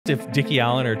If Dickie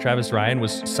Allen or Travis Ryan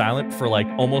was silent for like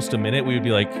almost a minute, we would be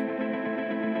like,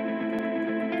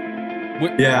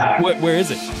 where is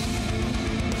it?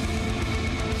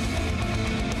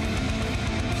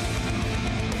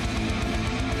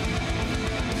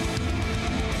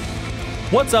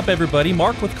 What's up, everybody?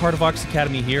 Mark with Cardivox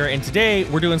Academy here, and today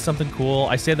we're doing something cool.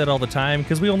 I say that all the time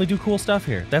because we only do cool stuff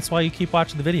here. That's why you keep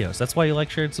watching the videos. That's why you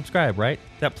like, share, and subscribe, right?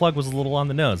 That plug was a little on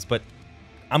the nose, but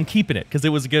I'm keeping it because it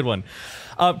was a good one.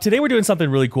 Today we're doing something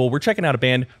really cool. We're checking out a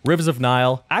band, Rivers of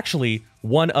Nihil. Actually,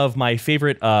 one of my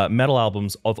favorite metal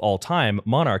albums of all time,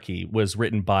 Monarchy, was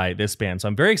written by this band. So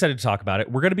I'm very excited to talk about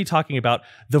it. We're going to be talking about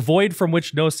The Void from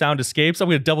Which No Sound Escapes. I'm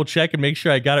going to double check and make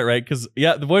sure I got it right because,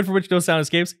 yeah, The Void from Which No Sound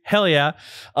Escapes. Hell yeah.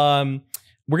 We're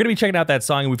going to be checking out that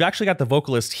song, and we've actually got the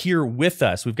vocalist here with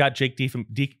us. We've got Jake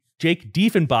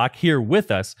Dieffenbach here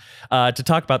with us to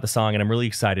talk about the song, and I'm really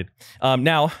excited.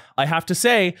 Now, I have to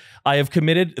say, I have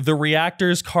committed the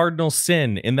Reactor's cardinal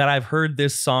sin in that I've heard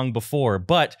this song before,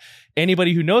 but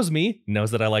anybody who knows me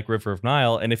knows that I like River of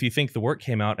Nihil, and if you think the work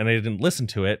came out and I didn't listen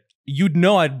to it, you'd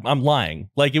know I'm lying.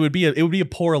 Like it would be a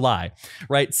poor lie,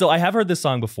 right? So I have heard this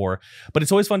song before, but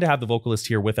it's always fun to have the vocalist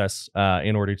here with us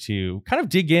in order to kind of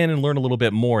dig in and learn a little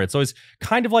bit more. It's always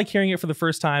kind of like hearing it for the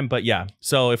first time, but yeah.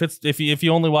 So if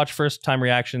you only watch first time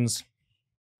reactions,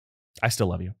 I still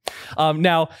love you.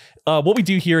 Now, what we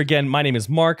do here again, my name is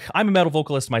Mark. I'm a metal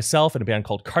vocalist myself in a band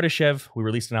called Kardashev. We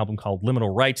released an album called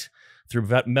Liminal Right through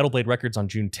Metal Blade Records on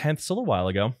June 10th, so a little while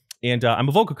ago. And I'm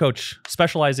a vocal coach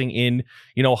specializing in,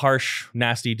 harsh,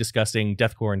 nasty, disgusting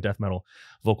deathcore and death metal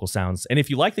vocal sounds. And if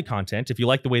you like the content, if you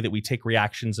like the way that we take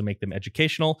reactions and make them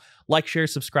educational, like, share,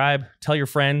 subscribe, tell your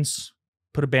friends,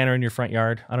 put a banner in your front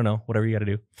yard. I don't know, whatever you got to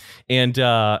do. And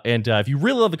if you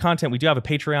really love the content, we do have a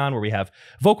Patreon where we have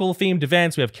vocal themed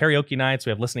events. We have karaoke nights. We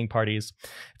have listening parties.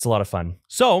 It's a lot of fun.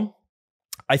 So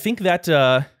I think that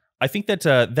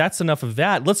that's enough of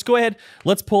that. Let's go ahead.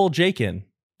 Let's pull Jake in.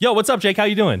 Yo, what's up, Jake? How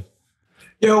you doing?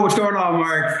 Yo, what's going on,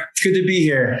 Mark? It's good to be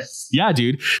here. Yeah,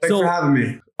 dude. Thanks for having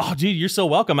me. Oh, dude, you're so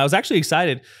welcome. I was actually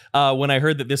excited when I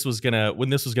heard that this was gonna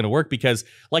work because,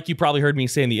 like you probably heard me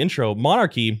say in the intro,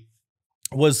 Monarchy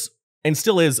was and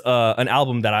still is an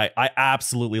album that I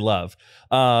absolutely love.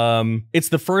 It's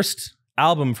the first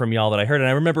album from y'all that I heard, and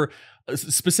I remember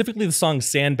specifically the song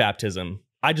 "Sand Baptism."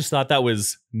 I just thought that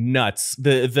was nuts.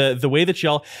 The way that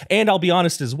y'all, and I'll be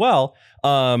honest as well,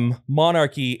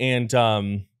 Monarchy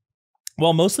and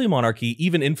well, mostly Monarchy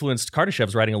even influenced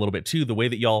Kardashev's writing a little bit too, the way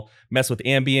that y'all mess with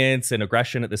ambience and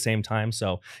aggression at the same time.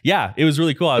 So yeah, it was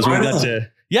really cool. I was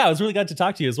really glad to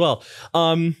talk to you as well.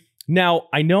 Now,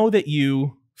 I know that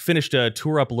you finished a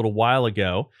tour up a little while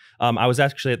ago. I was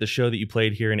actually at the show that you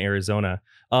played here in Arizona.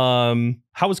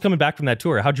 How was coming back from that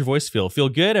tour? How'd your voice feel? Feel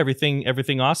good?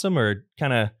 Everything awesome? Or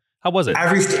kind of, how was it?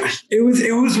 It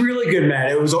was really good, man.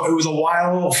 It was a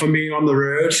while from being on the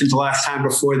road since the last time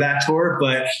before that tour,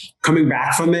 but coming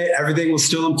back from it, everything was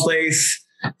still in place.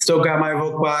 Still got my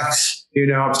vocal box.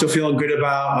 I'm still feeling good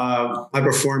about my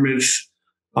performance,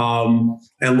 and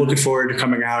looking forward to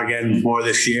coming out again more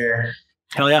this year.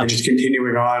 Hell yeah! And just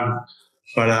continuing on.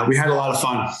 But we had a lot of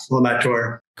fun on that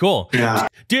tour. Cool. Yeah,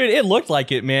 dude, it looked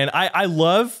like it, man. I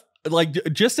love. Like,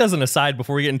 just as an aside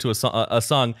before we get into a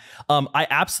song, I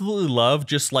absolutely love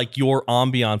just like your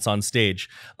ambiance on stage.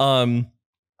 The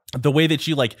way that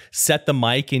you like set the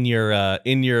mic in your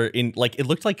like, it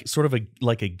looked like sort of a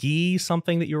gi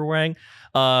something that you were wearing.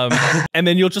 And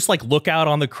then you'll just like look out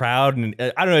on the crowd, and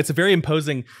I don't know, it's a very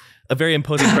imposing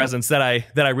presence that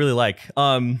I really like.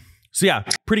 So yeah,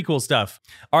 pretty cool stuff.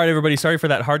 All right, everybody, sorry for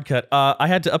that hard cut. I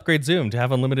had to upgrade Zoom to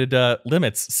have unlimited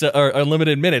limits, or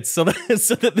unlimited minutes, so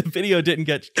that the video didn't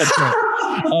get cut short.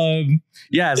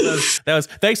 Yeah, so that was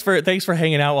thanks for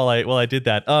hanging out while I did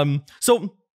that.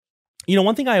 So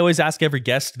one thing I always ask every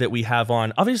guest that we have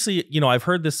on, obviously, I've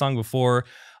heard this song before.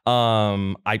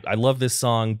 I love this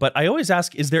song, but I always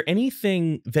ask, is there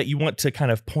anything that you want to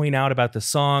kind of point out about the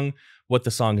song, what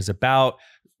the song is about?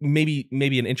 Maybe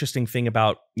an interesting thing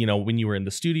about, when you were in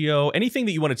the studio, anything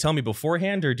that you want to tell me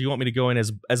beforehand, or do you want me to go in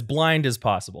as blind as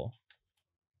possible?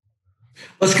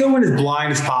 Let's go in as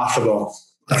blind as possible.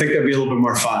 I think that'd be a little bit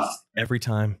more fun. Every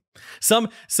time.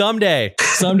 Someday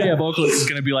a vocalist is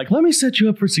going to be like, let me set you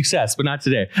up for success, but not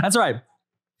today. That's all right.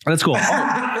 That's cool.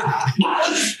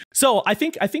 So I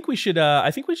think we should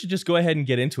just go ahead and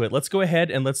get into it. Let's go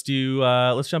ahead and let's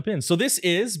jump in. So this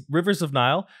is Rivers of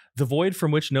Nihil, The Void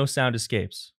from Which No Sound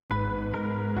Escapes.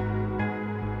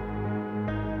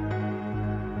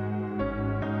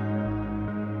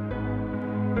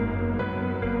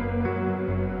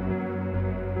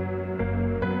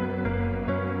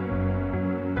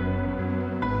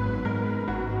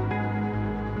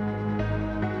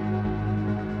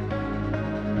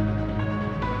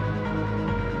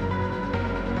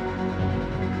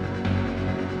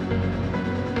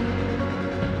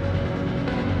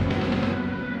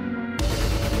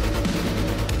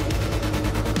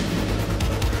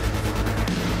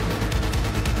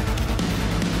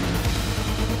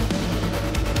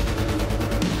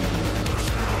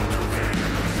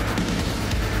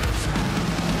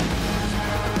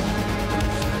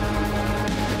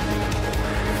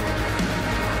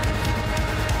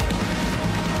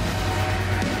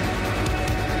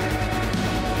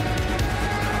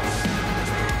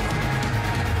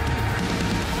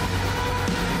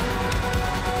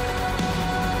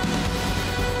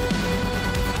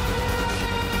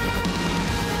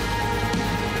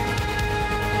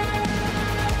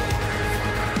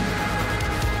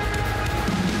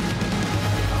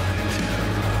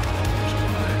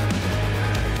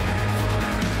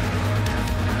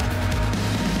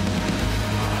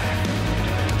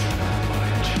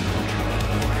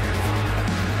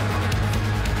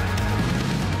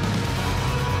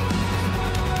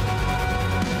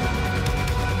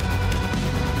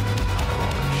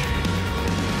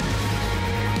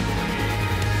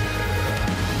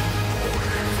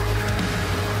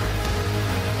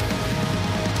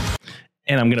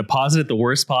 And I'm going to pause it at the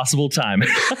worst possible time.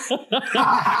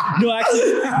 No, actually,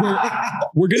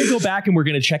 we're going to go back and we're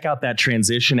going to check out that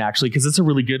transition, actually, because it's a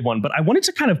really good one. But I wanted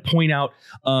to kind of point out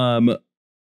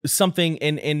something,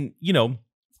 and you know,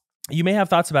 you may have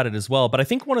thoughts about it as well. But I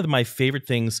think one of my favorite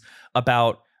things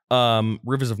about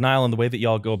Rivers of Nihil and the way that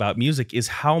y'all go about music is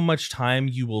how much time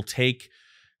you will take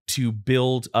to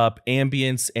build up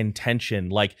ambience and tension.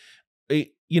 Like,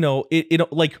 you know,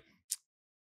 like,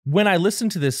 when I listen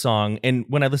to this song and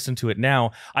when I listen to it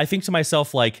now, I think to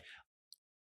myself, like,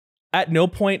 at no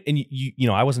point, and you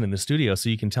know, I wasn't in the studio, so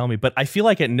you can tell me, but I feel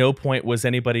like at no point was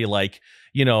anybody like,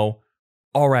 you know,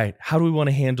 all right, how do we want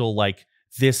to handle like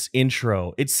this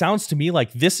intro? It sounds to me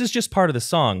like this is just part of the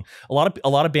song. A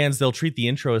lot of bands, they'll treat the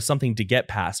intro as something to get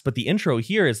past, but the intro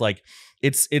here is like,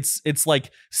 it's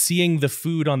like seeing the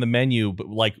food on the menu, but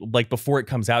like before it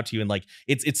comes out to you, and like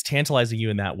it's tantalizing you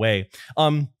in that way.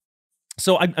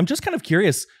 So I'm just kind of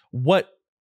curious, what,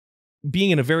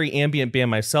 being in a very ambient band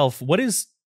myself, what is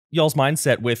y'all's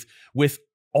mindset with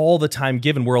all the time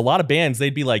given? Where a lot of bands,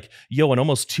 they'd be like, yo, an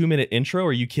almost 2-minute intro,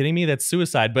 are you kidding me? That's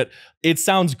suicide. But it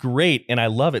sounds great and I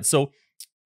love it. So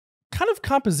kind of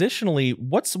compositionally,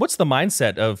 what's the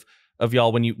mindset of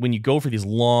y'all when you go for these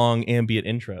long ambient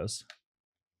intros?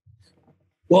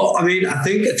 Well, I mean, I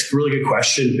think it's a really good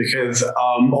question, because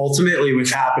ultimately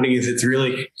what's happening is it's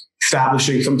really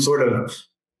establishing some sort of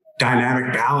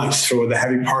dynamic balance for the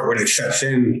heavy part when it sets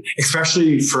in,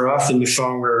 especially for us in the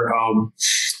song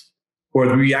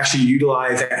where we actually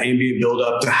utilize that ambient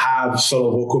buildup to have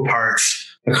solo vocal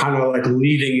parts that kind of like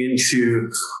leading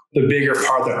into the bigger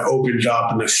part that opens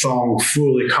up and the song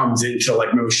fully comes into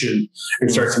like motion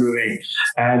and starts moving.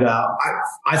 And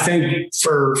I think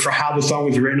for how the song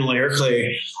was written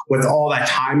lyrically, with all that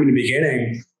time in the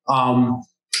beginning,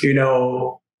 you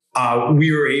know,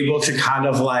 we were able to kind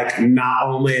of like not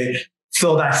only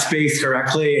fill that space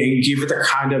correctly and give it the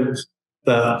kind of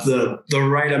the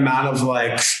right amount of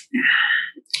like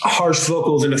harsh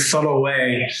vocals in a subtle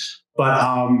way, but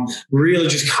really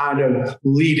just kind of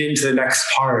lead into the next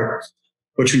part,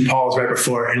 which we paused right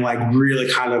before, and like really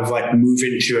kind of like move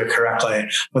into it correctly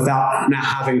without not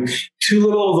having too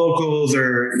little vocals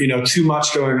or, you know, too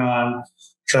much going on.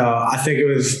 So I think that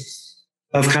was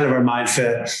kind of our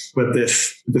mindset with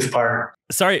this part.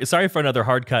 Sorry for another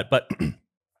hard cut, but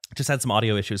just had some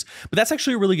audio issues. But that's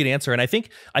actually a really good answer. And I think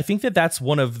that that's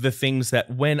one of the things that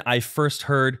when I first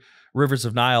heard Rivers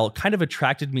of Nihil kind of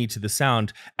attracted me to the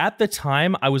sound. At the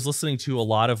time, I was listening to a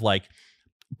lot of like,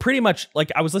 pretty much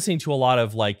like I was listening to a lot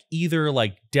of like either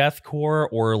like deathcore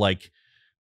or like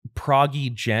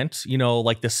proggy gent, you know,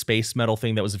 like the space metal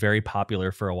thing that was very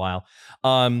popular for a while.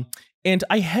 And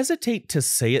I hesitate to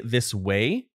say it this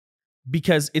way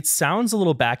because it sounds a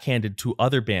little backhanded to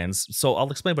other bands. So I'll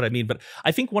explain what I mean. But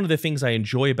I think one of the things I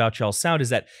enjoy about y'all's sound is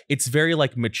that it's very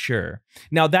like mature.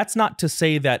 Now, that's not to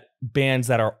say that bands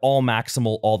that are all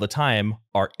maximal all the time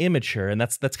are immature. And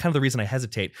that's kind of the reason I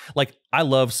hesitate. Like, I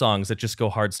love songs that just go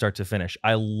hard start to finish.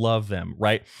 I love them,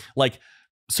 right? Like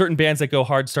certain bands that go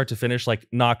hard start to finish, like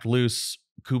Knocked Loose,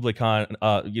 Kublai Khan,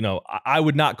 you know, I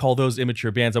would not call those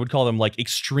immature bands. I would call them like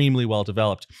extremely well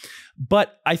developed.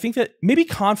 But I think that maybe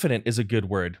confident is a good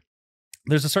word.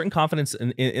 There's a certain confidence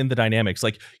in the dynamics.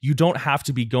 Like, you don't have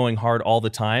to be going hard all the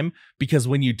time, because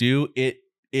when you do, it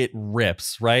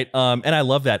rips, right? And I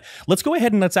love that. Let's go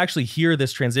ahead and let's actually hear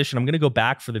this transition. I'm going to go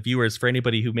back for the viewers, for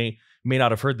anybody who may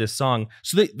not have heard this song,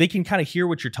 so that they can kind of hear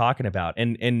what you're talking about.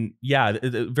 And yeah,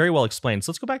 very well explained.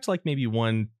 So let's go back to like maybe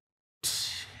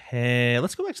 110.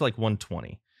 Let's go back to like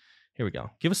 120. Here we go.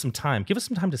 Give us some time. Give us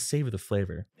some time to savor the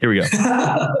flavor. Here we go.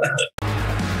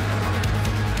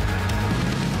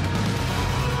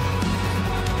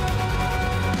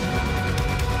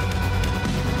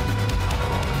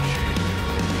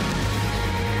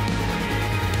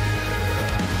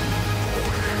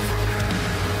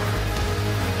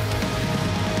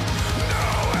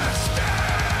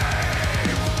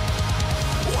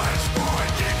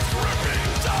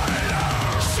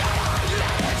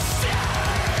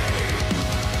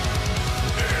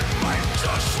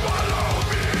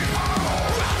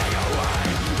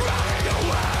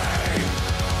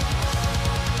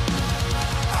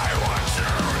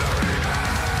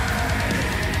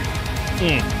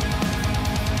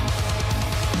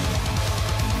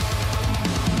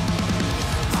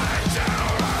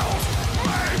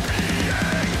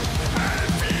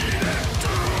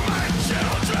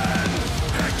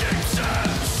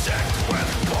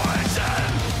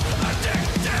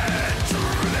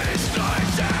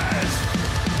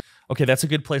 Okay, that's a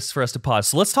good place for us to pause.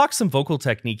 So let's talk some vocal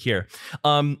technique here.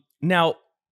 Now,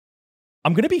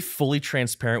 I'm going to be fully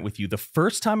transparent with you. The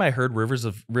first time I heard Rivers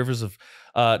of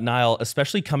Nihil,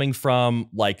 especially coming from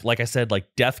like I said, like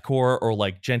deathcore or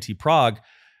like Genty prog,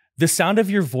 the sound of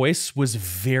your voice was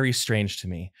very strange to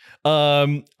me.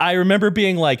 I remember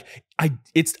being like,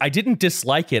 I didn't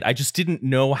dislike it. I just didn't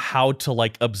know how to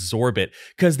like absorb it,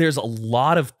 because there's a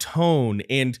lot of tone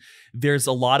and there's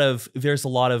a lot of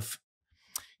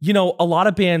you know, a lot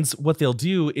of bands, what they'll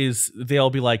do is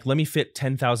they'll be like, let me fit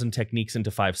 10,000 techniques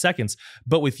into 5 seconds.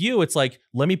 But with you, it's like,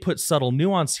 let me put subtle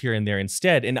nuance here and there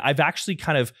instead. And I've actually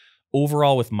kind of,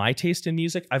 overall with my taste in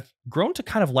music, I've grown to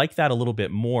kind of like that a little bit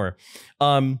more.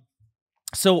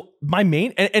 So my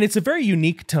main, and it's a very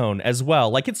unique tone as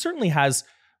well. Like it certainly has,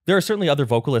 there are certainly other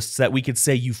vocalists that we could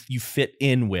say you fit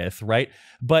in with, right?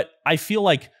 But I feel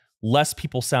like less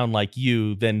people sound like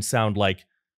you than sound like,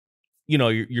 you know,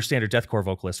 your standard deathcore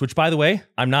vocalist, which by the way,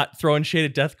 I'm not throwing shade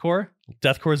at deathcore.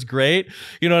 Deathcore is great.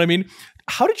 You know what I mean?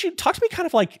 How did you talk to me kind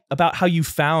of like about how you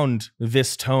found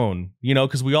this tone, you know,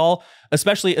 because we all,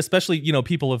 especially, you know,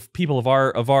 people of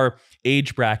our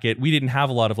age bracket, we didn't have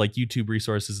a lot of like YouTube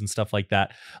resources and stuff like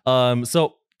that.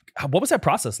 So what was that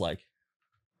process like?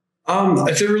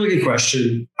 It's a really good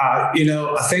question. You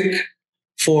know, I think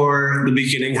for the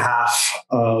beginning half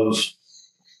of,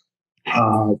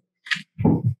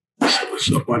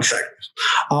 one second.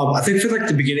 I think for like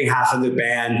the beginning half of the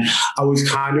band, I was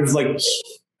kind of like,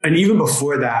 and even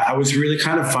before that, I was really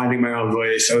kind of finding my own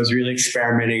voice. I was really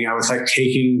experimenting. I was like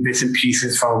taking bits and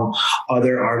pieces from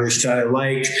other artists that I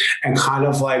liked and kind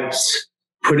of like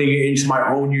putting it into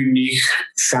my own unique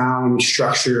sound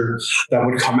structure that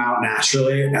would come out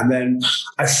naturally. And then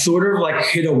I sort of like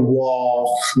hit a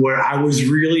wall where I was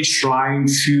really trying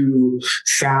to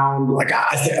sound like,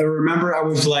 I remember I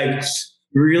was like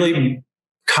really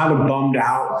kind of bummed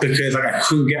out because like I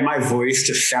couldn't get my voice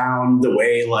to sound the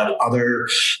way like other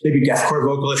maybe deathcore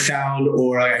vocalists sound,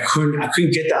 or like I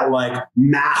couldn't get that like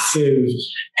massive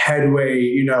headway,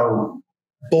 you know,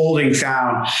 bolding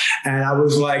sound. And I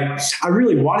was like, I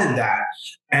really wanted that.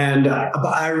 And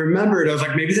I remembered, I was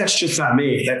like, maybe that's just not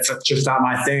me. That's just not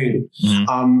my thing.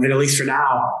 And at least for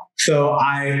now. So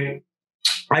I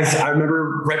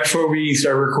remember right before we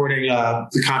started recording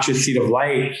The Conscious Seed of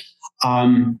Light,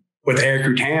 with Eric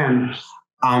Rutan,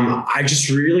 I just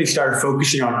really started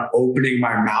focusing on opening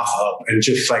my mouth up and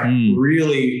just like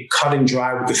really cutting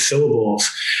dry with the syllables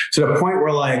to the point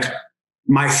where like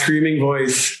my screaming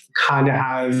voice kind of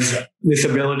has this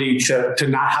ability to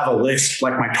not have a lisp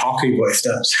like my talking voice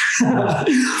does.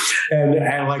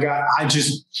 and like I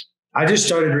just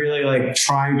started really like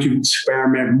trying to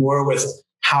experiment more with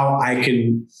how I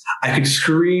could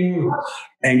scream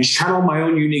and channel my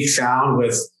own unique sound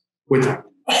with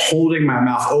holding my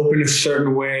mouth open a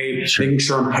certain way, making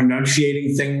sure I'm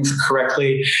pronunciating things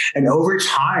correctly. And over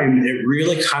time, it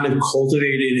really kind of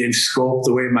cultivated and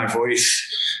sculpted the way my voice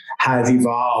has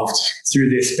evolved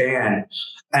through this band.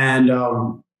 And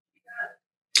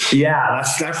yeah,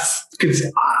 that's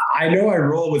because I know I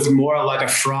roll with more like a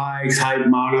Fry type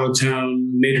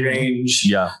monotone, mid-range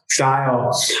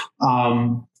style.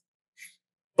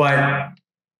 But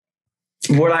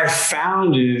what I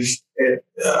found is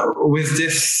with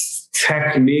this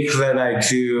technique that I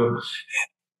do,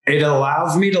 it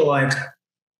allows me to like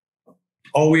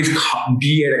always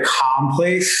be at a calm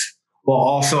place while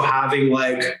also having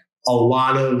like a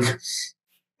lot of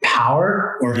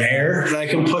power or air that I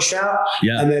can push out.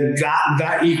 And then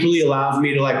that equally allows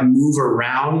me to like move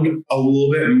around a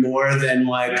little bit more than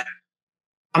like,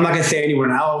 I'm not going to say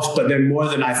anyone else, but then more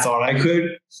than I thought I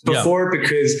could before,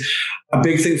 because a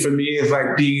big thing for me is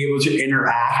like being able to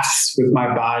interact with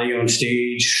my body on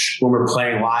stage when we're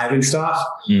playing live and stuff.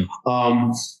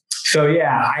 So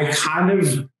yeah, I kind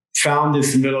of found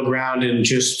this middle ground in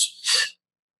just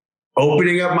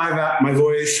opening up my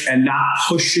voice and not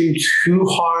pushing too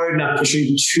hard, not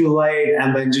pushing too light,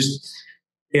 and then just,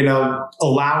 you know,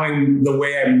 allowing the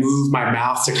way I move my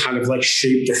mouth to kind of like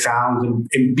shape the sound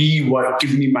and be what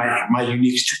gives me my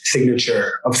unique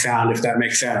signature of sound, if that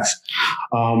makes sense.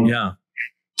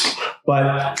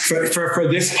 But for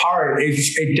this part,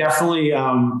 it definitely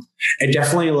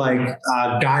like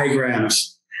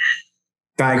diagrams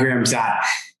that.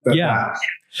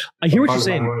 I hear what you're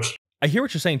saying. I hear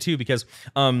what you're saying too, because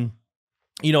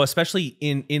you know, especially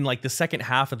in like the second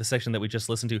half of the section that we just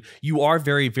listened to, you are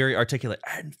very, very articulate.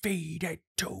 And feed it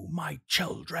to my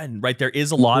children, right? There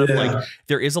is a lot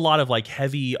of like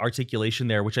heavy articulation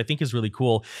there, which I think is really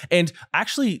cool. And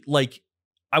actually, like,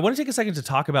 I want to take a second to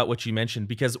talk about what you mentioned,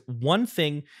 because one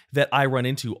thing that I run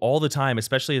into all the time,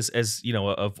 especially as you know,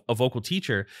 a vocal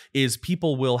teacher, is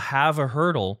people will have a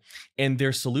hurdle and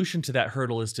their solution to that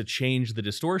hurdle is to change the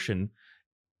distortion.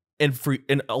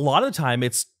 and a lot of the time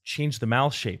it's change the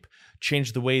mouth shape,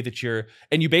 change the way that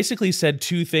and you basically said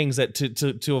two things that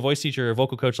to a voice teacher or a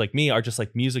vocal coach like me are just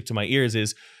like music to my ears.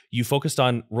 Is you focused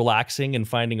on relaxing and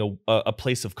finding a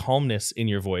place of calmness in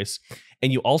your voice,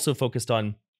 and you also focused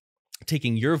on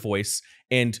taking your voice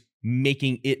and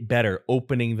making it better,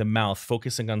 opening the mouth,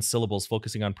 focusing on syllables,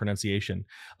 focusing on pronunciation.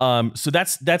 So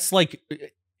that's like,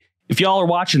 if y'all are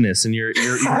watching this and you're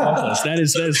vocalist, that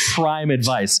is prime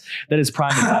advice. That is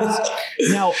prime advice.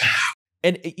 Now,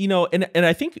 and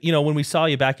I think, when we saw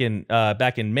you back in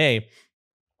May,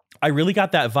 I really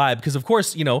got that vibe because, of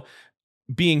course,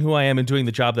 being who I am and doing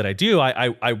the job that I do,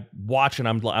 I watch and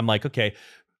I'm like, okay,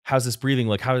 how's this breathing?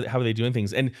 Like, how are they doing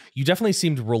things? And you definitely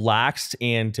seemed relaxed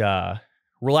and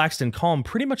calm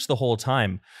pretty much the whole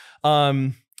time.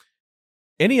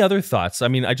 Any other thoughts? I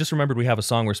mean, I just remembered we have a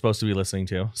song we're supposed to be listening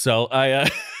to, so I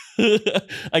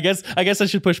I guess I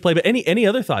should push play. But any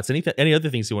other thoughts? Any other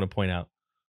things you want to point out?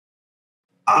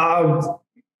 No,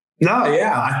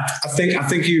 yeah, I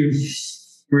think you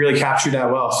really captured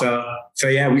that well. So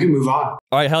yeah, we can move on. All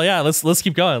right, hell yeah, let's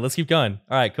keep going. Let's keep going.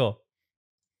 All right, cool.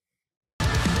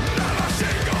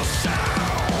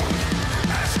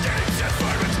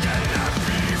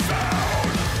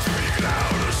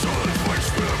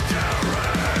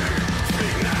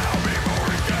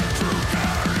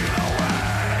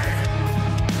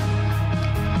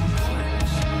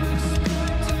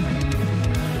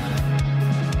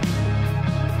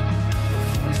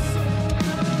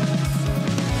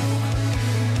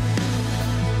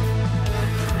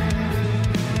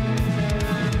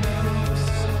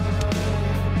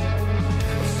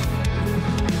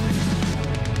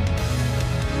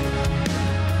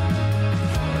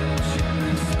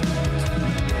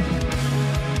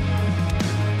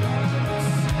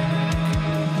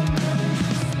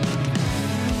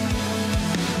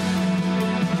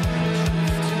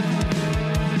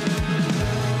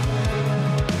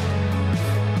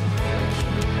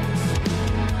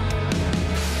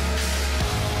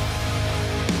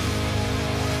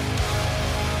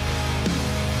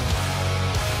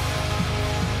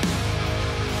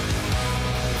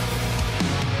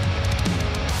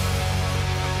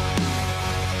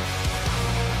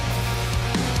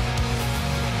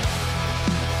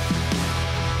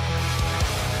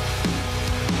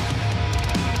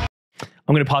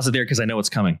 I'm going to pause it there because I know it's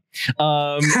coming.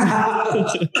 So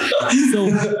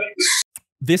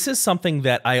this is something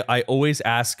that I always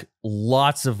ask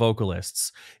lots of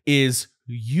vocalists is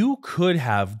you could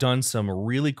have done some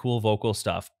really cool vocal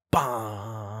stuff.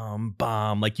 Bomb.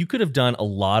 Like you could have done a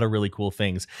lot of really cool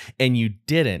things and you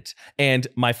didn't. And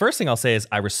my first thing I'll say is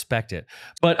I respect it,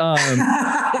 but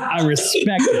I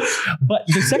respect it. But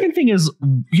the second thing is,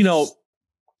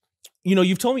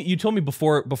 you've told me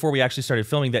before we actually started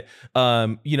filming that,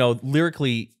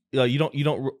 lyrically, you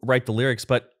don't write the lyrics,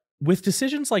 but with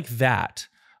decisions like that,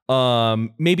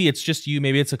 maybe it's just you,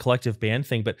 maybe it's a collective band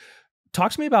thing, but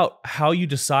talk to me about how you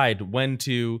decide when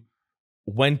to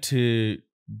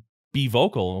be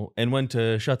vocal and when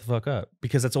to shut the fuck up,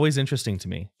 because that's always interesting to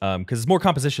me. Because it's more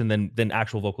composition than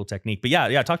actual vocal technique. But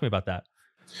yeah, talk to me about that.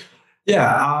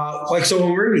 Yeah, so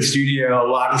when we're in the studio, a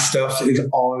lot of stuff is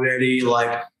already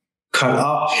like cut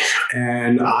up,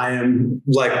 and I am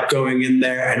like going in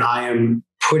there and I am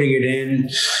putting it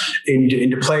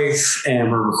into place, and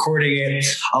we're recording it.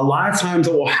 A lot of times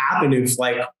what will happen is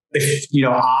if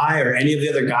I or any of the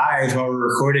other guys while we're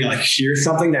recording hear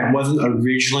something that wasn't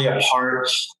originally a part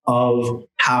of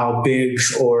how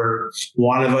Biggs or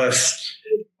one of us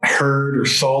heard or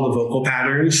saw the vocal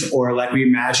patterns, or we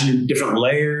imagined different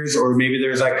layers, or maybe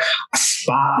there's a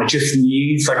spot that just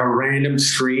needs a random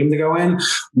scream to go in,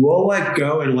 we'll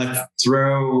go and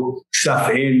throw stuff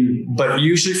in. But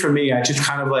usually for me, I just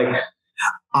kind of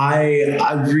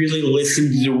I really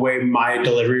listen to the way my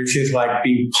delivery is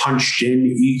being punched in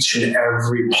each and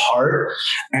every part.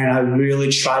 And I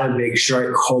really try to make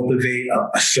sure I cultivate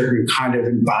a certain kind of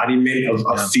embodiment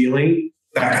of feeling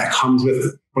that comes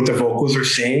with what the vocals are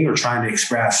saying or trying to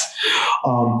express.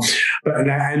 But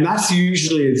that's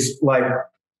usually is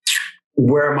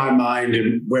where my mind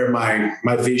and where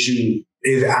my vision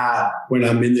is at when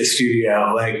I'm in the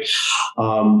studio,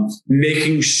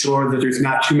 making sure that there's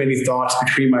not too many thoughts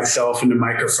between myself and the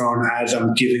microphone as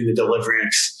I'm giving the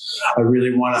deliverance. I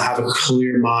really want to have a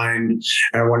clear mind,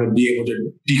 and I want to be able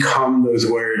to become those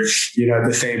words, at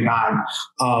the same time.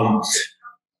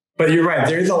 But you're right.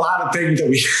 There's a lot of things that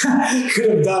we could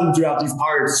have done throughout these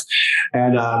parts.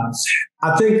 And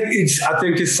I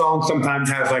think this song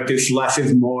sometimes has this less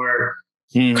is more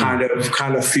kind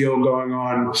of feel going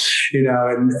on,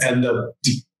 and the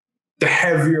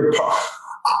heavier part.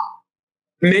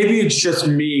 maybe it's just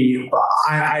me. But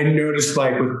I noticed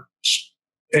like,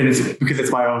 and it's because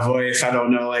it's my own voice. I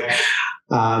don't know, like,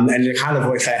 and the kind of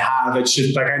voice I have, it's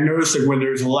just like, I noticed that when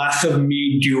there's less of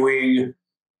me doing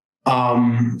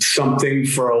something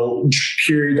for a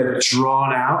period that's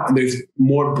drawn out and there's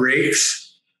more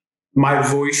breaks, my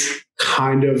voice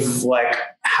kind of like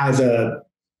has a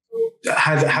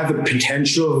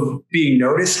potential of being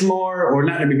noticed more, or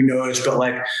not maybe noticed, but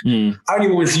like, I don't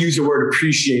even want to use the word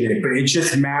appreciate it, but it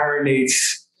just marinates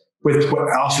with what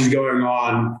else is going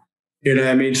on. You know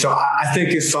what I mean? So I think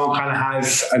this song kind of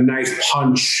has a nice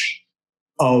punch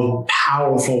of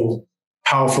powerful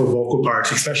vocal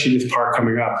parts, especially this part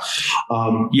coming up.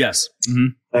 Yes. Mm-hmm.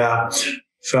 Yeah.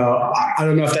 So I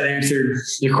don't know if that answered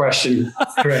your question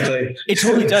correctly. It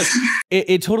totally does.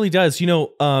 It totally does. You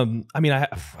know, I mean, I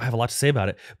have a lot to say about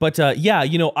it, but yeah,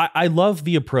 you know, I love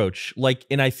the approach. Like,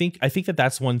 and I think that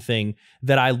that's one thing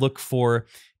that I look for.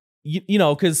 You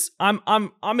know, because I'm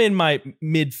in my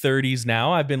mid-30s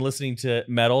now. I've been listening to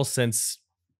metal since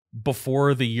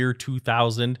before the year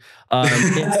 2000.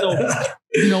 And so,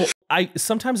 you know,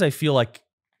 sometimes I feel like,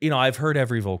 you know, I've heard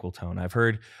every vocal tone. I've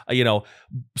heard, you know,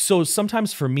 so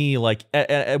sometimes for me, like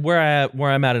where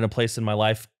I'm at in a place in my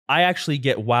life, I actually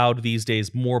get wowed these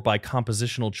days more by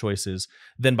compositional choices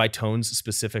than by tones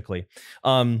specifically.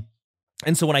 And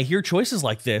so when I hear choices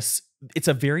like this, it's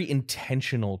a very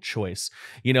intentional choice.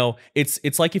 You know,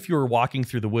 it's like if you were walking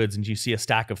through the woods and you see a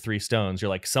stack of 3 stones, you're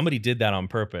like, somebody did that on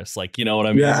purpose. Like, you know what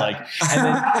I mean? Yeah. Like,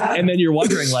 and then you're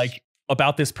wondering like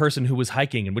about this person who was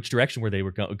hiking and which direction where they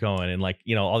were going, and like,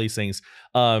 you know, all these things.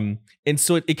 And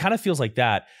so it kind of feels like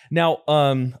that. Now,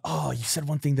 oh, you said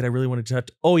one thing that I really wanted to touch.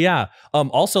 Oh yeah.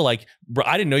 Also like, bro,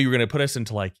 I didn't know you were going to put us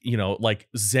into like, you know, like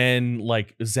Zen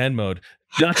mode.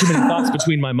 Not too many thoughts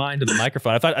between my mind and the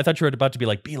microphone. I thought you were about to be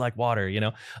like, be like water, you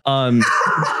know? Might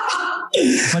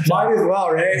as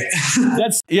well, right?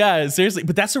 Yeah, seriously.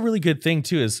 But that's a really good thing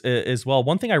too, as well.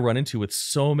 One thing I run into with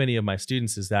so many of my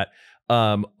students is that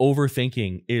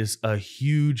overthinking is a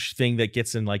huge thing that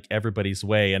gets in like everybody's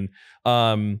way. And,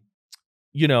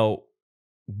 you know,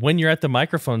 when you're at the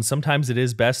microphone, sometimes it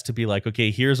is best to be like,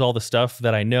 okay, here's all the stuff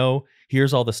that I know.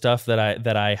 Here's all the stuff that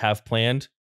I have planned.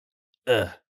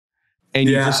 And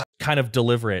you just kind of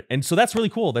deliver it. And so that's really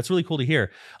cool. That's really cool to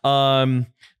hear.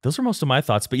 Those are most of my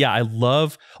thoughts. But yeah, I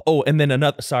love, oh, and then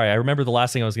sorry, I remember the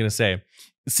last thing I was going to say.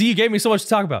 See, you gave me so much to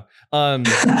talk about.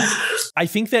 I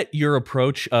think that your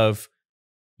approach of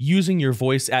using your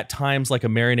voice at times like a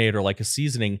marinade or like a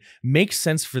seasoning makes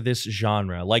sense for this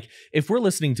genre. Like if we're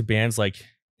listening to bands like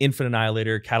Infant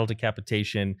Annihilator, Cattle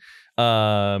Decapitation,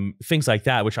 things like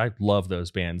that, which I love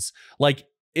those bands. Like,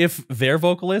 if their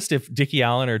vocalist, if Dickie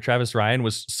Allen or Travis Ryan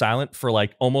was silent for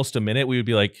like almost a minute, we would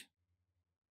be like,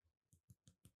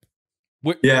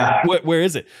 where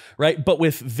is it? Right. But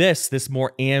with this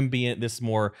more ambient, this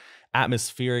more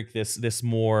atmospheric, this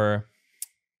more,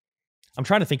 I'm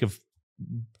trying to think of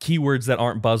keywords that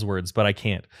aren't buzzwords, but I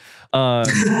can't.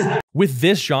 With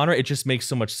this genre, it just makes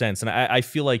so much sense. And I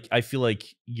feel like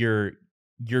you're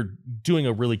doing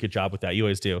a really good job with that. You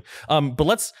always do. But I'm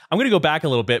going to go back a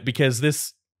little bit because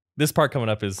this part coming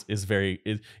up is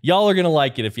y'all are going to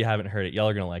like it. If you haven't heard it, y'all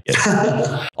are going to like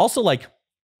it. Also, like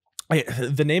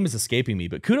the name is escaping me,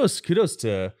 but kudos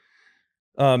to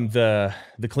the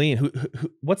clean. Who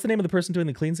what's the name of the person doing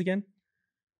the cleans again?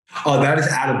 Oh, that is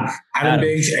Adam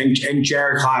Biggs and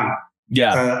Jared Klein.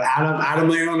 Yeah. Adam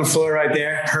laying on the floor right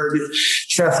there, hurt,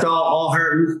 chest all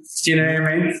hurting. You know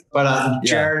what I mean? But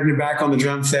Jared in the back on the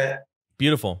drum set.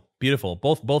 Beautiful.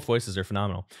 Both voices are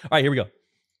phenomenal. All right, here we go.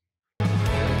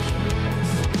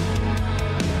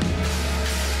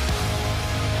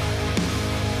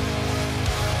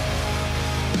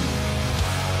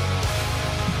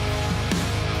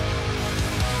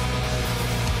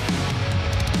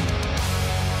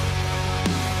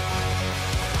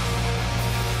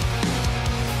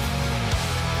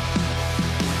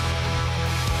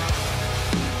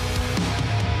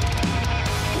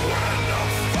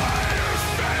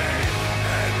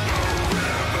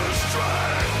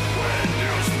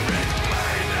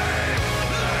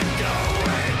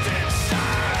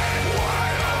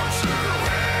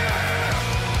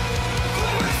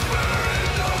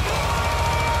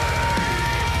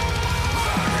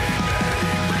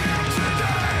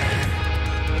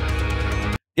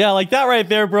 Yeah, like that right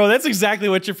there, bro. That's exactly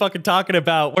what you're fucking talking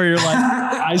about, where you're like,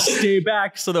 I stay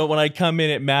back so that when I come in,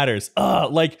 it matters.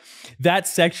 Like that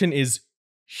section is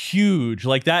huge.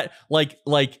 Like that, like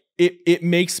it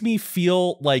makes me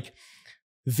feel like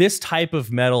this type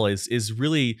of metal is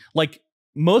really like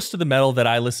most of the metal that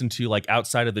I listen to, like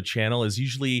outside of the channel, is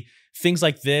usually things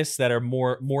like this that are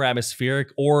more atmospheric,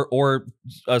 or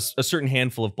a certain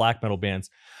handful of black metal bands.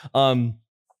 And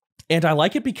I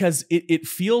like it because it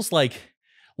feels like,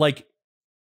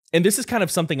 and this is kind of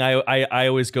something I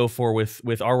always go for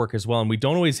with our work as well. And we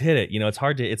don't always hit it. You know, it's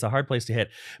a hard place to hit,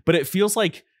 but it feels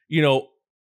like, you know,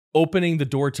 opening the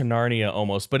door to Narnia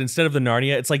almost, but instead of the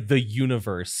Narnia, it's like the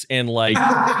universe. And like,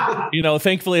 you know,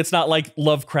 thankfully it's not like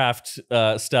Lovecraft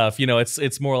stuff, you know,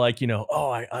 it's more like, you know, oh,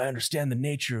 I understand the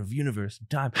nature of universe and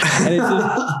time. And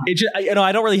it's just, you know,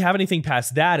 I don't really have anything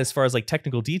past that as far as like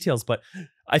technical details, but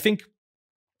I think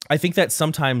that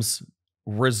sometimes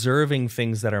reserving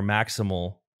things that are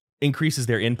maximal increases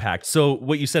their impact. So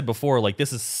what you said before, like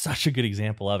this is such a good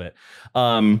example of it.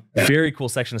 Very cool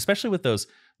section, especially with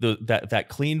that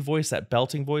clean voice, that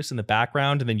belting voice in the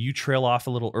background, and then you trail off a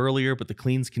little earlier, but the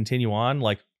cleans continue on.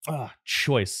 Like,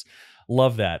 choice.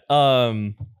 Love that.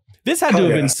 This had to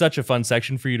have been such a fun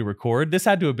section for you to record. This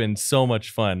had to have been so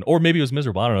much fun, or maybe it was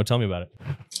miserable. I don't know. Tell me about it.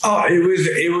 Oh,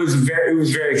 it was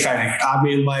very exciting. I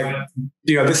mean, like,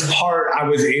 you know, this part I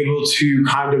was able to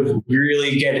kind of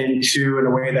really get into in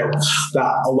a way that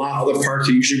a lot of the parts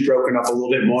are usually broken up a little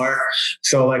bit more.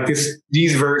 So like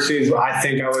these verses, I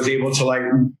think I was able to like,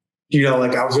 you know,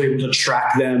 like I was able to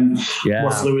track them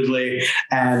more fluidly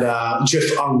and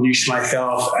just unleash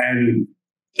myself, and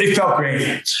it felt great.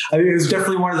 I mean, it was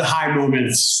definitely one of the high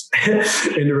moments in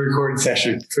the recording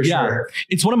session, for sure.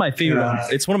 It's one of my favorite. Yeah.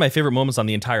 It's one of my favorite moments on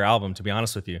the entire album, to be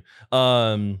honest with you.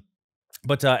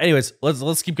 But anyways,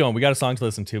 let's keep going. We got a song to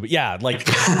listen to, but yeah, like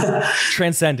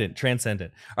transcendent. All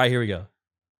right, here we go.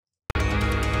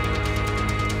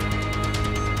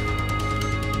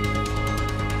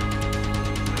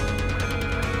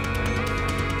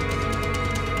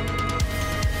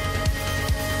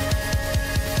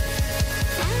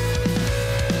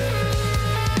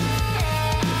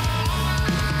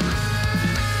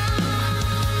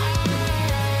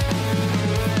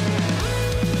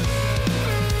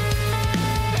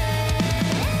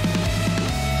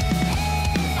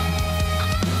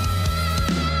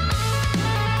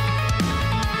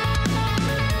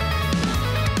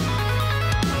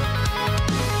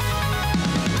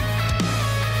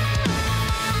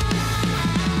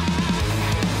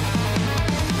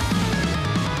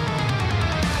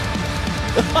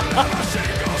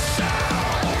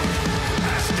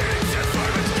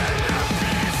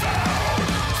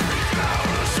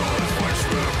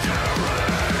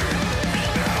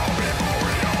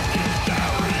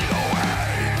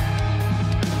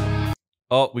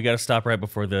 Oh, we got to stop right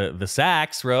before the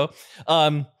sax, bro.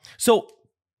 So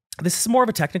this is more of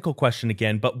a technical question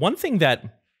again, but one thing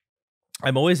that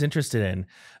I'm always interested in,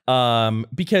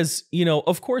 because, you know,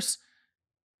 of course,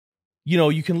 you know,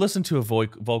 you can listen to a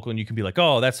vocal and you can be like,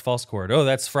 oh, that's false chord. Oh,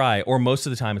 that's fry. Or most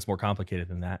of the time it's more complicated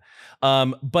than that.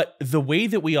 But the way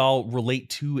that we all relate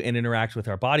to and interact with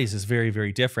our bodies is very,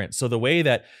 very different. So the way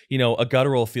that, you know, a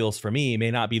guttural feels for me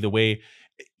may not be the way,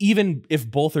 even if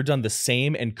both are done the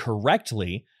same and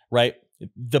correctly, right?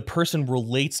 The person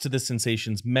relates to the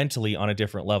sensations mentally on a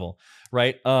different level,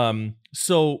 right?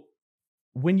 So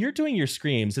when you're doing your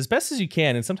screams as best as you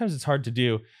can, and sometimes it's hard to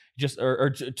do just,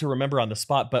 or to remember on the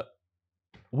spot, but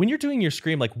when you're doing your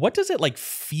scream, like, what does it like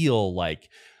feel like?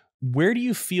 Where do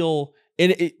you feel?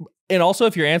 And also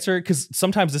if your answer, because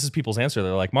sometimes this is people's answer.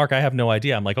 They're like, Mark, I have no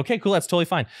idea. I'm like, okay, cool. That's totally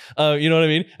fine. You know what I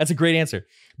mean? That's a great answer.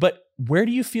 But where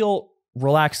do you feel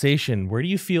relaxation? Where do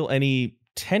you feel any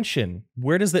tension?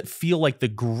 Where does that feel like the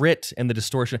grit and the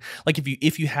distortion? Like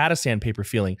if you had a sandpaper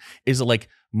feeling, is it like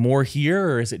more here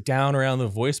or is it down around the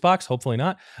voice box? Hopefully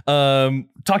not.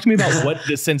 Talk to me about what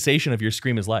the sensation of your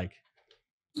scream is like.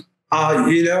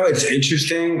 You know, it's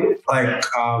interesting. Like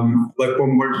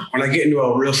when I get into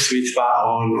a real sweet spot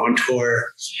on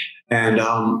tour, and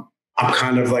I'm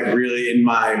kind of like really in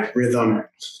my rhythm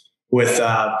with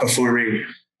performing.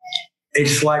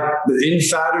 It's like the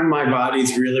inside of my body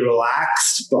is really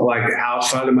relaxed, but like the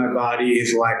outside of my body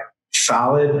is like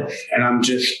solid, and I'm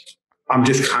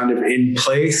just kind of in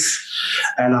place,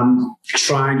 and I'm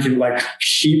trying to like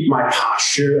keep my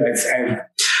posture as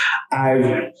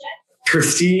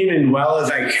pristine and well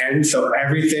as I can. So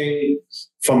everything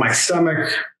from my stomach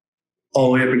all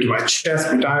the way up into my chest,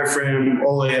 my diaphragm,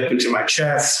 all the way up into my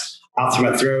chest, out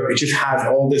through my throat. It just has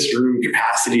all this room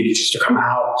capacity to come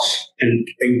out and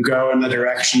go in the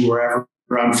direction wherever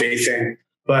I'm facing.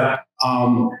 But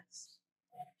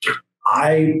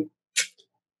I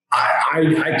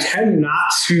tend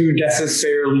not to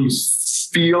necessarily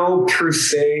feel per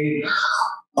se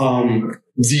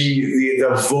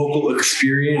the vocal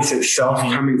experience itself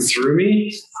coming through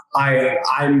me.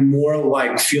 I'm more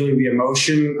like feeling the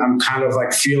emotion. I'm kind of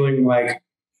like feeling like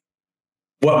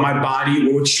what my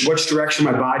body, which direction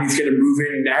my body's going to move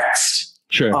in next.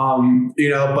 Sure. You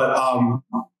know, but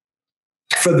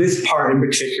for this part in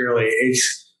particularly,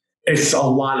 it's a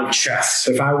lot of chest.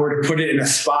 If I were to put it in a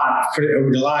spot, put it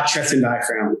with a lot of chest and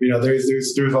diaphragm. You know, there's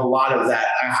a lot of that.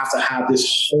 I have to have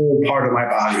this whole part of my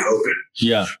body open.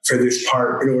 Yeah. For this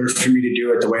part, in order for me to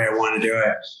do it the way I want to do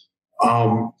it.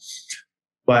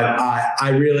 But I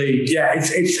really,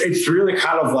 it's really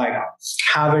kind of like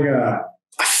having a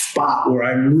spot where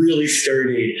I'm really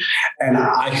sturdy and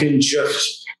I can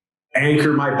just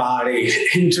anchor my body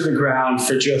into the ground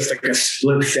for just like a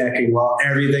split second while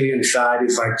everything inside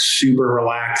is like super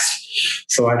relaxed.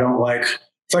 So I don't like,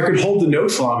 so I can hold the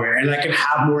notes longer and I can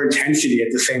have more intensity at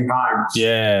the same time.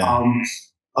 Yeah. I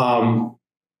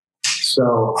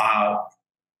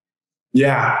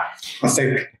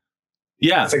think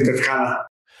that's kind of,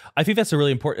 I think that's a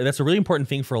really important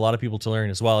thing for a lot of people to learn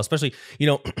as well, especially, you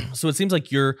know, so it seems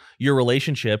like your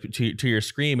relationship to your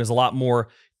scream is a lot more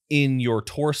in your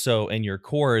torso and your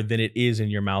core than it is in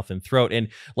your mouth and throat. And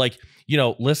like, you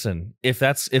know, listen, if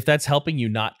that's helping you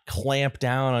not clamp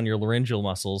down on your laryngeal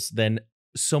muscles, then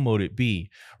so mote it be,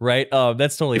 right?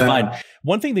 That's totally fine.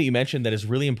 One thing that you mentioned that is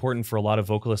really important for a lot of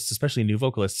vocalists, especially new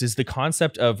vocalists, is the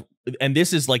concept of, and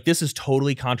this is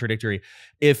totally contradictory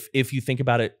if you think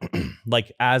about it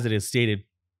like as it is stated.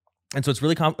 And so it's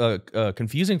really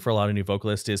confusing for a lot of new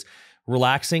vocalists is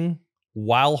relaxing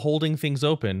while holding things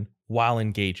open while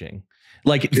engaging.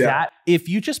 Like that, if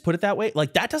you just put it that way,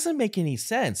 like that doesn't make any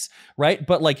sense, right?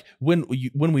 But like when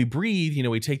we breathe, you know,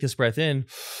 we take this breath in,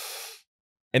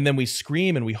 and then we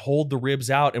scream and we hold the ribs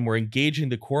out and we're engaging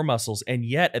the core muscles. And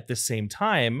yet at the same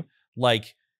time,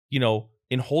 like, you know,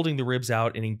 in holding the ribs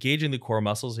out and engaging the core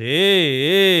muscles,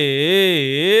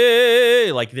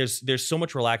 like there's so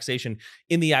much relaxation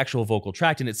in the actual vocal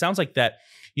tract. And it sounds like that,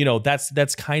 you know,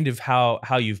 that's kind of how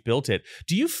you've built it.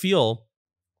 Do you feel,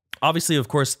 obviously, of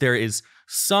course, there is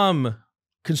some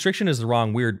constriction is the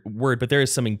wrong weird word, but there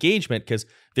is some engagement because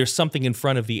there's something in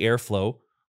front of the airflow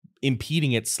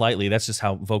impeding it slightly. That's just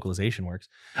how vocalization works.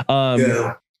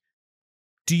 Do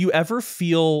you ever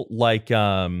feel like,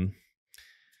 because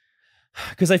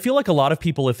I feel like a lot of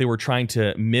people, if they were trying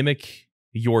to mimic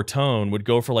your tone, would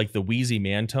go for like the wheezy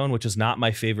man tone, which is not my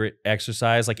favorite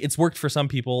exercise. Like it's worked for some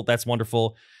people. That's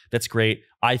wonderful. That's great.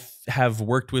 I have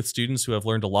worked with students who have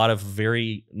learned a lot of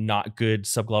very not good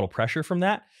subglottal pressure from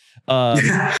that.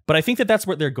 But I think that that's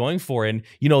what they're going for. And,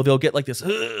 you know, they'll get like this,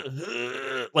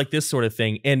 like this sort of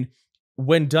thing. And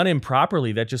when done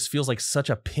improperly, that just feels like such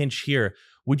a pinch here.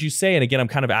 Would you say, and again, I'm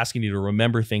kind of asking you to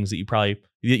remember things that you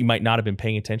might not have been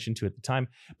paying attention to at the time,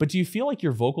 but do you feel like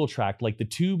your vocal tract, like the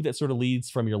tube that sort of leads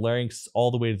from your larynx all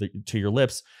the way to your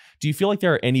lips, do you feel like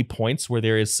there are any points where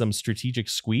there is some strategic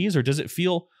squeeze, or does it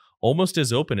feel almost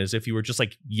as open as if you were just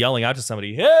like yelling out to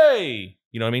somebody, hey,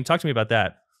 you know what I mean? Talk to me about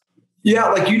that. Yeah,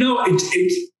 like, you know,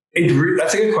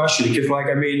 that's a good question because, like,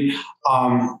 I mean,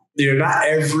 you know, not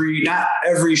every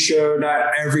show, not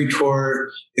every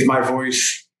tour is my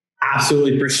voice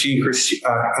absolutely pristine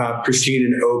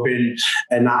and open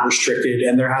and not restricted.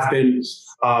 And there have been,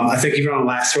 I think even on the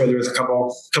last tour, there was a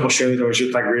couple shows that was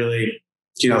just like really,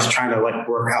 you know, trying to like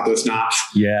work out those knots.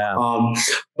 Yeah.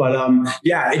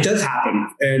 Yeah, it does happen.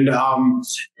 And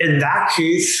in that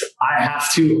case, I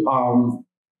have to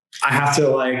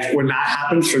like, when that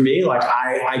happens for me, like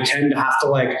I tend to have to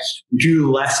like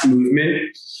do less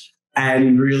movement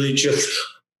and really just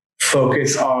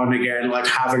focus on, again, like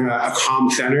having a calm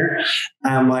center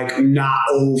and like not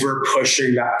over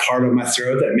pushing that part of my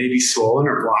throat that may be swollen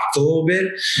or blocked a little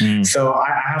bit. So I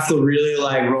have to really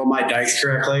like roll my dice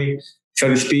correctly, so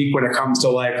to speak, when it comes to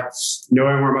like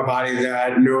knowing where my body's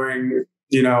at, knowing,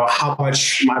 you know, how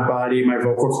much my body, my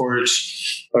vocal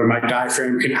cords or my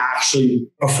diaphragm can actually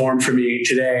perform for me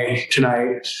tonight.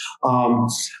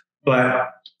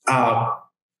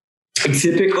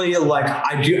 Typically, like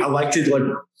I like to like,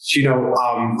 you know,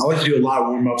 I like to do a lot of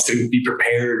warm-ups to be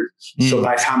prepared. So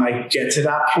by the time I get to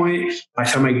that point, by the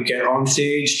time I get on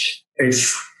stage,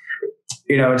 it's,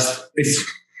 you know,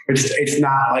 it's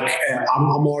not like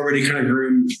I'm already kind of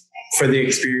groomed for the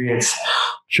experience.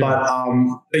 Sure.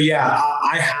 But yeah,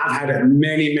 I have had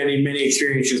many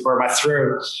experiences where my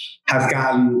throat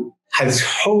has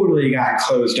totally gotten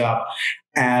closed up.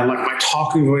 And like my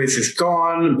talking voice is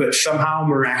gone, but somehow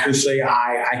miraculously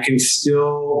I can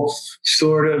still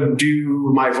sort of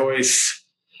do my voice.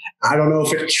 I don't know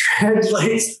if it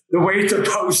translates the way it's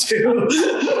supposed to.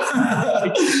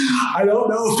 I don't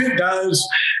know if it does.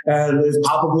 And there's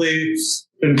probably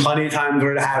been plenty of times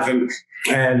where it hasn't.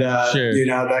 And, Sure. you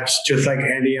know, that's just like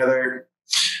any other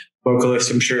vocalist.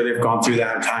 I'm sure they've gone through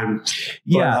that time.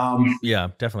 Yeah. But, yeah,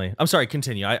 definitely. I'm sorry.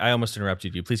 Continue. I almost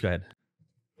interrupted you. Please go ahead.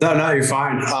 No, you're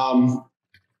fine.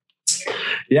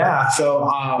 Yeah.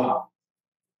 So,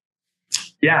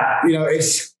 yeah, you know,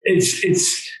 it's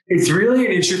really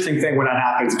an interesting thing when that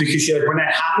happens, because like, when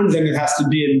that happens, then it has to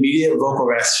be immediate vocal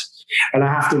rest. And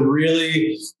I have to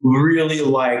really, really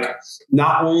like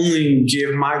not only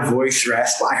give my voice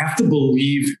rest, but I have to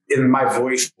believe in my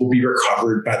voice will be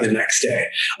recovered by the next day.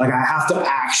 Like I have to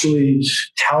actually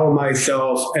tell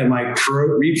myself and like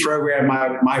reprogram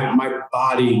my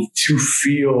body to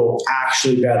feel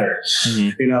actually better,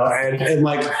 you know, and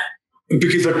like,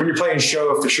 because like when you're playing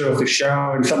show after show after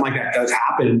show and something like that does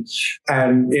happen,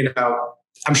 and, you know,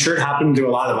 I'm sure it happened to a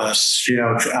lot of us, you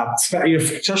know,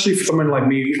 especially for someone like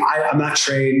me. I'm not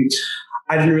trained.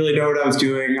 I didn't really know what I was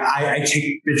doing. I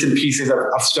take bits and pieces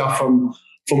of stuff from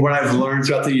what I've learned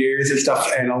throughout the years and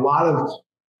stuff. And a lot of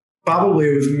probably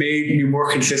it was made me more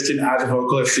consistent as a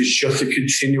vocalist. It's just a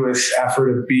continuous effort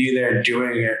of being there and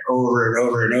doing it over and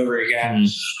over and over again.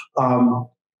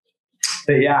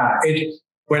 But yeah,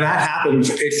 when that happens,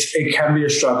 it can be a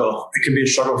struggle. It can be a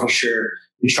struggle for sure.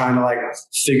 You're trying to like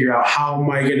figure out how am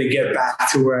I going to get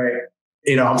back to where,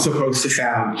 you know, I'm supposed to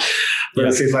sound. But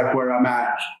this is like where I'm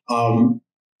at. So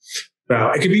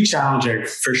it can be challenging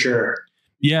for sure.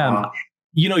 Yeah.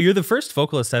 You know, you're the first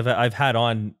vocalist I've had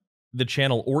on the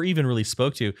channel or even really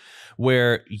spoke to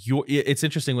where it's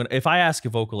interesting if I ask a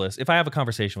vocalist, if I have a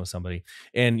conversation with somebody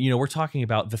and, you know, we're talking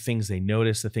about the things they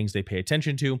notice, the things they pay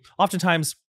attention to,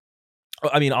 oftentimes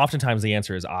the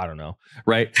answer is, I don't know.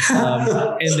 Right.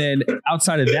 And then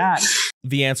outside of that,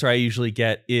 the answer I usually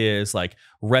get is like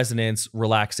resonance,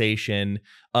 relaxation.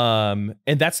 And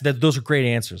those are great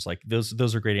answers. Like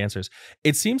those are great answers.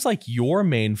 It seems like your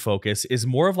main focus is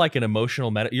more of like an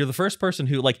emotional you're the first person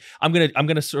who like, I'm going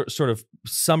to sort of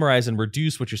summarize and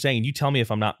reduce what you're saying. And you tell me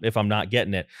if I'm not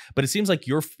getting it, but it seems like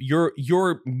your,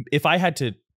 if I had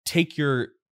to take your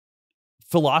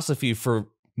philosophy for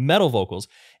metal vocals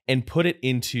and put it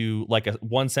into like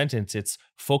one sentence, it's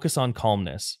focus on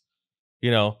calmness,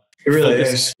 you know. It really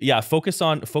is. Yeah. Focus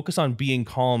on being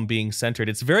calm, being centered.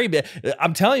 It's very,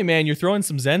 I'm telling you, man, you're throwing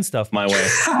some Zen stuff my way.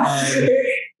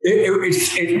 It's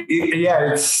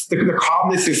the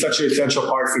calmness is such an essential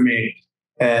part for me.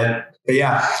 But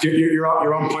yeah, you're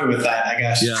on point with that, I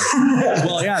guess. Yeah.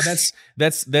 Well, yeah, that's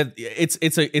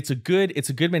it's a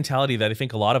good mentality that I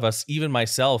think a lot of us, even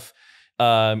myself,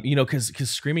 you know, because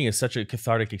screaming is such a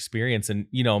cathartic experience. And,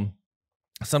 you know,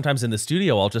 sometimes in the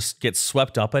studio, I'll just get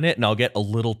swept up in it and I'll get a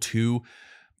little too,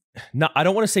 I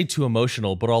don't want to say too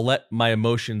emotional, but I'll let my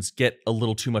emotions get a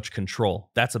little too much control.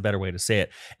 That's a better way to say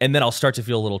it. And then I'll start to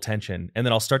feel a little tension and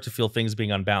then I'll start to feel things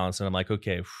being unbalanced. And I'm like,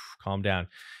 okay, calm down,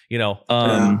 you know?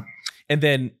 And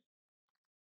then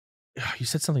you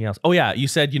said something else. Oh yeah. You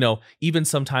said, you know, even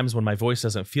sometimes when my voice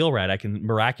doesn't feel right, I can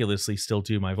miraculously still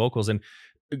do my vocals. And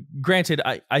granted,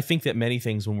 I think that many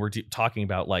things when we're talking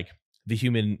about like the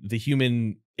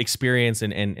human experience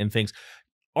and things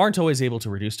aren't always able to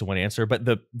reduce to one answer. But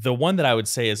the one that I would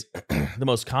say is the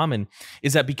most common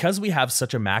is that because we have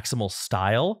such a maximal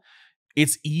style,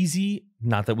 it's easy,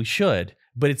 not that we should,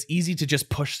 but it's easy to just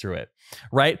push through it.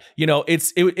 Right. You know,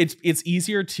 it's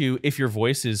easier to, if your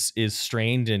voice is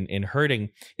strained and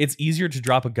hurting, it's easier to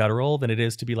drop a guttural than it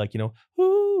is to be like, you know,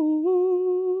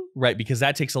 right, because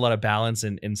that takes a lot of balance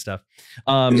and stuff.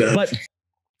 But,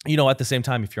 you know, at the same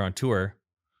time, if you're on tour,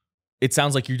 it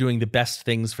sounds like you're doing the best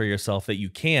things for yourself that you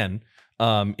can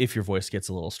if your voice gets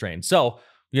a little strained. So,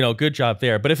 you know, good job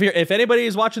there. But if anybody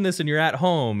is watching this and you're at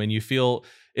home and you feel,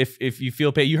 if you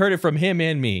feel pain, you heard it from him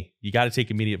and me, you got to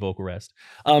take immediate vocal rest.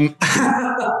 You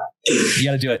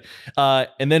got to do it.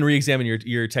 And then re-examine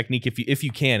your technique if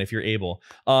you can, if you're able.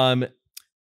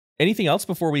 Anything else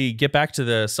before we get back to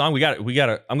the song? I'm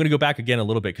going to go back again a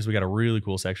little bit because we got a really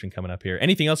cool section coming up here.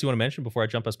 Anything else you want to mention before I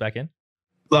jump us back in?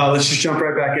 Well, let's just jump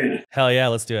right back in. Hell yeah,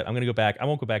 let's do it. I'm going to go back. I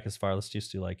won't go back as far. Let's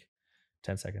just do like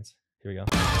 10 seconds. Here we go.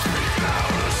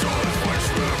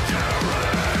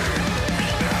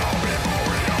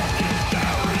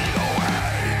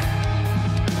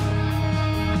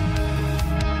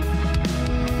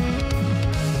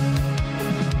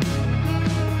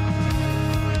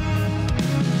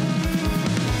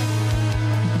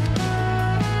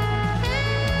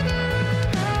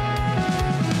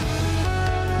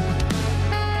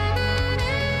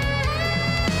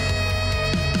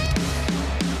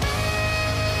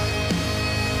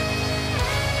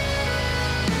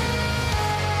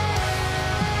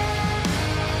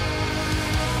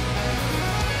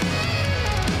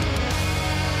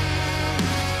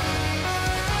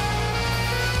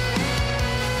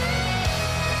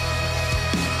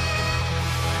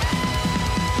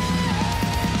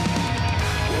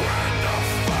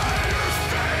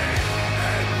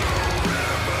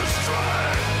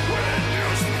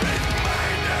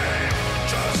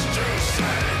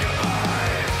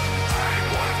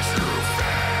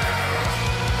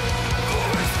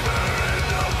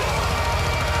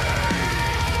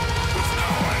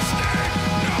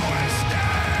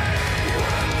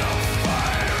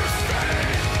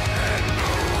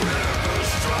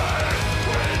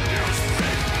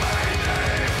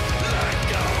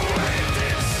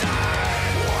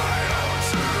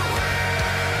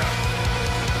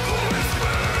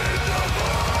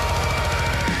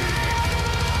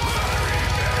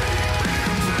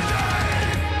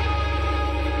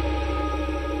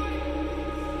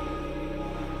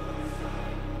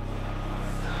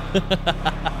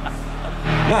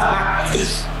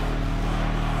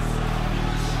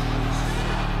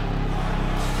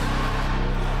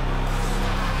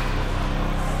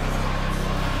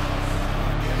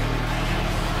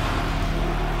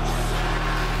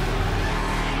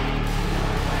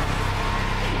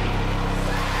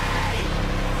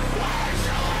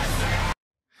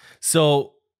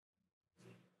 So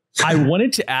I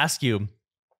wanted to ask you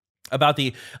about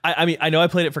the, I mean, I know I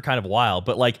played it for kind of a while,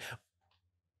 but like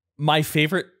my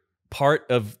favorite part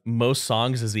of most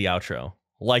songs is the outro.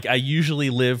 Like I usually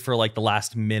live for like the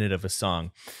last minute of a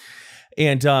song.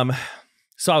 And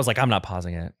so I was like, I'm not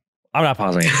pausing it. I'm not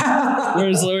pausing it.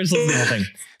 Where's the whole thing?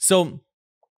 So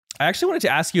I actually wanted to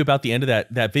ask you about the end of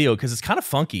that video because it's kind of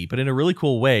funky, but in a really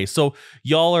cool way. So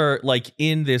y'all are like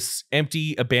in this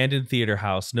empty, abandoned theater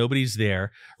house. Nobody's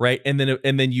there, right? And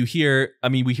then you hear, I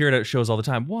mean, we hear it at shows all the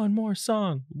time. One more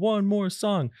song, one more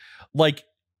song. Like,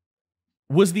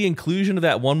 was the inclusion of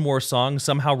that one more song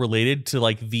somehow related to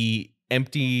like the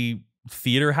empty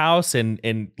theater house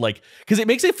and like, because it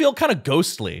makes it feel kind of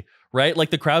ghostly, right? Like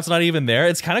the crowd's not even there.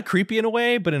 It's kind of creepy in a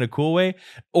way, but in a cool way.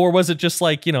 Or was it just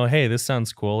like, you know, hey, this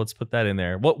sounds cool, let's put that in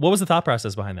there? What was the thought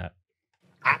process behind that?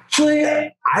 Actually,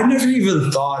 I never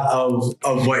even thought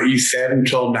of what you said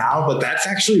until now, but that's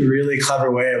actually a really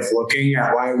clever way of looking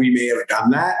at why we may have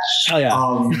done that. Oh yeah.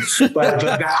 But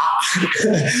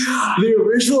the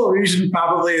original reason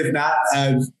probably is not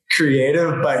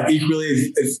creative, but equally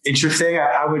is interesting.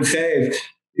 I would say is,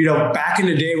 you know, back in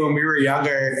the day when we were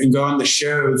younger and going to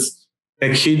shows,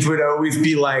 the kids would always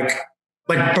be like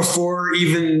before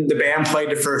even the band played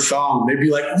the first song, they'd be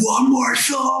like, one more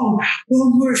song,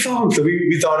 one more song. So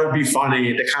we thought it'd be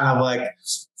funny to kind of like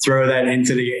throw that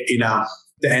into the, you know,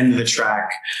 the end of the track.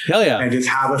 Hell yeah. And just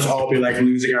have us all be like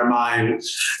losing our mind.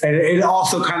 And it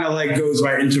also kind of like goes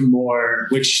right into more,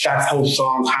 which that whole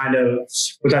song kind of,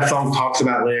 what that song talks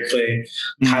about lyrically,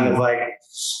 kind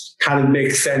of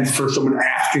makes sense for someone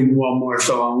asking one more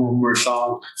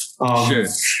song. Sure.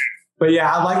 But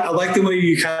yeah, I like the way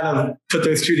you kind of put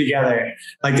those two together,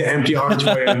 like the empty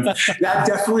auditorium. That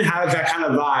definitely has that kind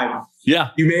of vibe. Yeah.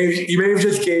 You may have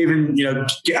just gave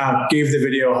the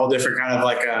video a whole different kind of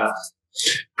like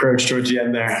approach towards the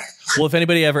end there. Well, if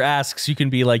anybody ever asks, you can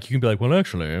be like, well,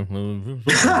 actually, you know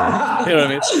what I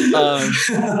mean?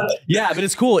 Yeah, but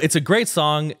it's cool. It's a great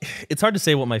song. It's hard to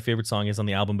say what my favorite song is on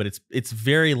the album, but it's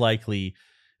very likely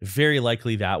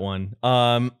that one.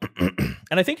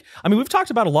 And I think, I mean, we've talked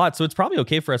about a lot, so it's probably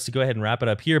okay for us to go ahead and wrap it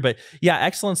up here. But yeah,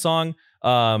 excellent song.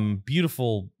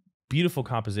 Beautiful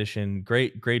composition.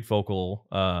 Great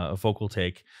vocal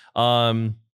take.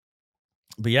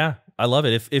 But yeah, I love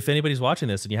it. If anybody's watching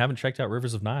this and you haven't checked out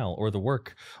Rivers of Nihil or the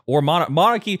work or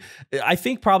Monarchy, I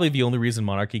think probably the only reason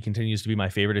Monarchy continues to be my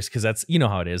favorite is because that's, you know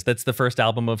how it is. That's the first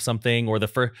album of something, or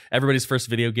everybody's first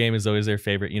video game is always their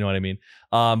favorite. You know what I mean?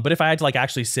 But if I had to like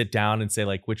actually sit down and say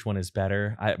like which one is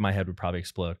better, my head would probably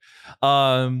explode.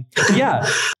 Yeah.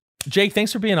 Jake,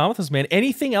 thanks for being on with us, man.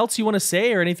 Anything else you want to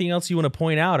say or anything else you want to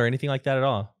point out or anything like that at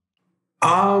all?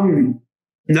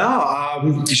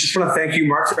 No, just want to thank you,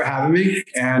 Mark, for having me.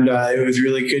 And it was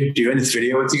really good doing this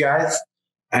video with you guys.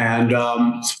 And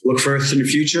look for us in the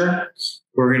future.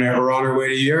 We're on our way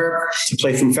to Europe to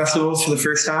play some festivals for the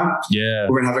first time. Yeah.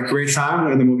 We're going to have a great time.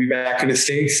 And then we'll be back in the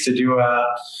States to do a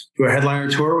headliner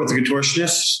tour with the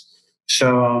Contortionists.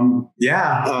 So,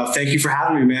 thank you for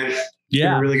having me, man.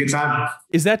 Yeah, a really good time.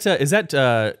 Is that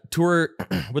tour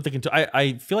with the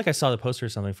I feel like I saw the poster or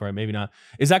something for it. Maybe not.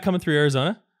 Is that coming through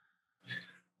Arizona?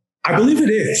 I believe it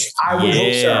is. I would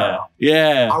hope so.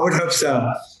 Yeah, I would hope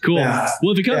so. Cool. Yeah.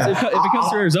 Well, if it comes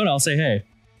to Arizona, I'll say hey.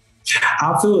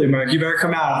 Absolutely, Mark. You better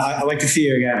come out. I'd like to see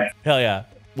you again. Hell yeah.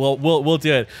 Well, we'll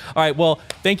do it. All right. Well,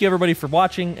 thank you everybody for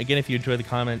watching. Again, if you enjoy the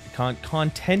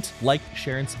content, like,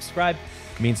 share, and subscribe.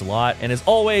 It means a lot. And as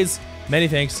always, many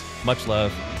thanks. Much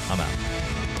love. I'm out.